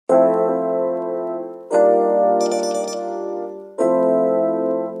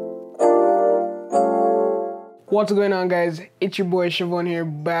What's going on, guys? It's your boy Siobhan here,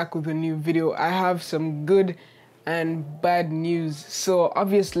 back with a new video. I have some good and bad news. So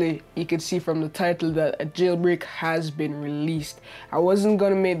obviously you can see from the title that a jailbreak has been released. I wasn't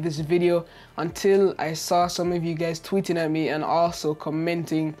gonna make this video until I saw some of you guys tweeting at me and also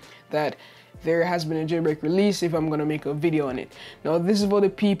commenting that there has been a jailbreak release if I'm gonna make a video on it. Now this is for the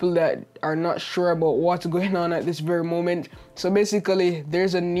people that are not sure about what's going on at this very moment. So basically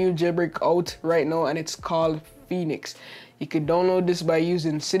there's a new jailbreak out right now and it's called Phoenix. You can download this by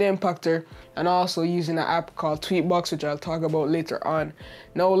using Cydia Impactor and also using an app called Tweetbox, which I'll talk about later on.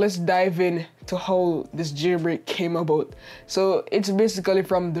 Now let's dive in to how this jailbreak came about. So it's basically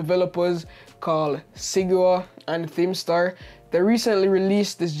from developers called Cydia and ThemeStar. They recently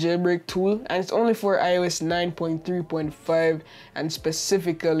released this jailbreak tool and it's only for iOS 9.3.5 and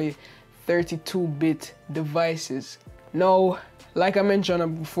specifically 32-bit devices. Now, like I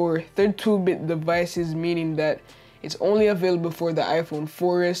mentioned before, 32-bit devices meaning that it's only available for the iPhone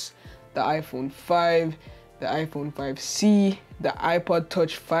 4S, the iPhone 5, the iPhone 5C, the iPod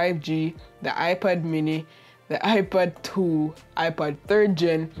Touch 5G, the iPad mini, the iPad 2, iPad 3rd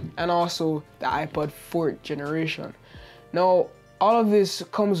gen, and also the iPod 4th generation. Now, all of this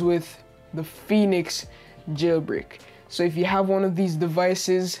comes with the Phoenix jailbreak. So if you have one of these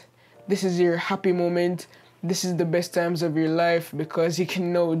devices, this is your happy moment. This is the best times of your life because you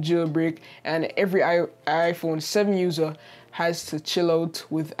can now jailbreak, and every iPhone 7 user has to chill out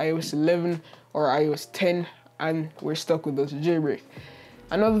with iOS 11 or iOS 10 and we're stuck with those jailbreak.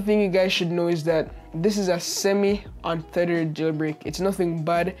 Another thing you guys should know is that this is a semi-untethered jailbreak. It's nothing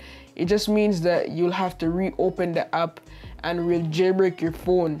bad. It just means that you'll have to reopen the app and will jailbreak your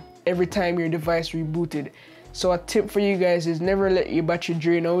phone every time your device rebooted. So a tip for you guys is never let your battery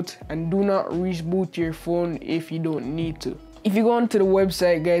drain out and do not reboot your phone if you don't need to. If you go onto the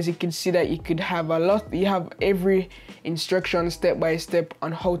website, guys, you can see that you could have you have every instruction step by step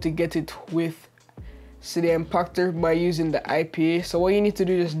on how to get it with Cydia Impactor by using the IPA. So what you need to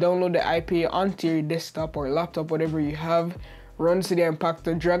do is download the IPA onto your desktop or laptop, whatever you have, run Cydia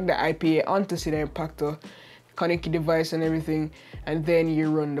Impactor, drag the IPA onto Cydia Impactor, connect your device and everything, and then you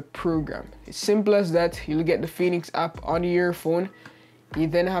run the program. It's simple as that. You'll get the Phoenix app on your phone. You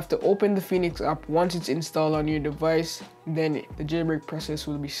then have to open the Phoenix app. Once it's installed on your device, then the jailbreak process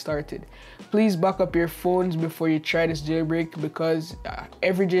will be started. Please back up your phones before you try this jailbreak because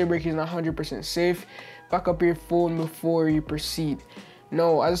every jailbreak is not 100% safe. Back up your phone before you proceed.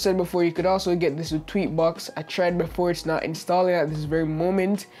 Now, as I said before, you could also get this with Tweetbox. I tried before, it's not installing at this very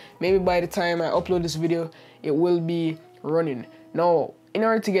moment. Maybe by the time I upload this video, it will be running. Now, in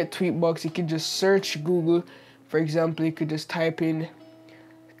order to get Tweetbox, you could just search Google. For example, you could just type in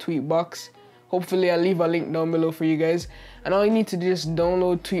Tweetbox. Hopefully, I'll leave a link down below for you guys. And all you need to do is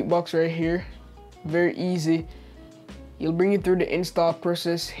download Tweetbox right here. Very easy. You'll bring it through the install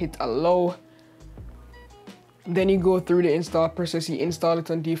process, hit allow. Then you go through the install process, you install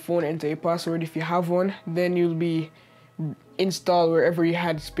it onto your phone, enter a password if you have one, then you'll be installed wherever you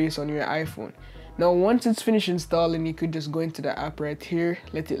had space on your iPhone. Now once it's finished installing, you could just go into the app right here,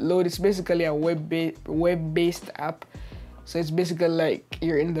 let it load. It's basically a web-based app, so it's basically like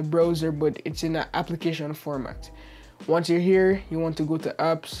you're in the browser but it's in an application format. Once you're here, you want to go to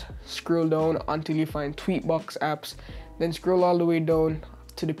apps, scroll down until you find Tweetbox apps, then scroll all the way down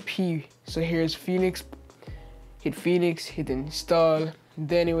to the P. So here's Phoenix. Hit Phoenix, hit install,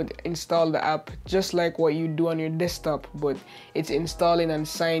 then it would install the app just like what you do on your desktop, but it's installing and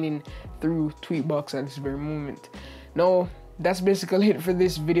signing through Tweetbox at this very moment. Now, that's basically it for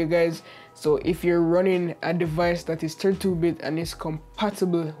this video, guys. So if you're running a device that is 32-bit and is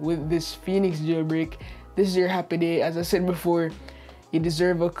compatible with this Phoenix jailbreak, this is your happy day. As I said before, you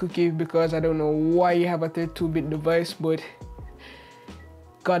deserve a cookie because I don't know why you have a 32-bit device, but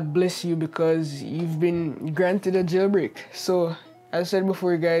God bless you because you've been granted a jailbreak. So, as I said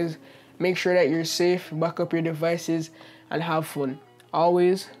before, guys, make sure that you're safe, back up your devices, and have fun.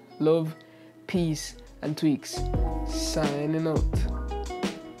 Always love, peace, and tweaks. Signing out.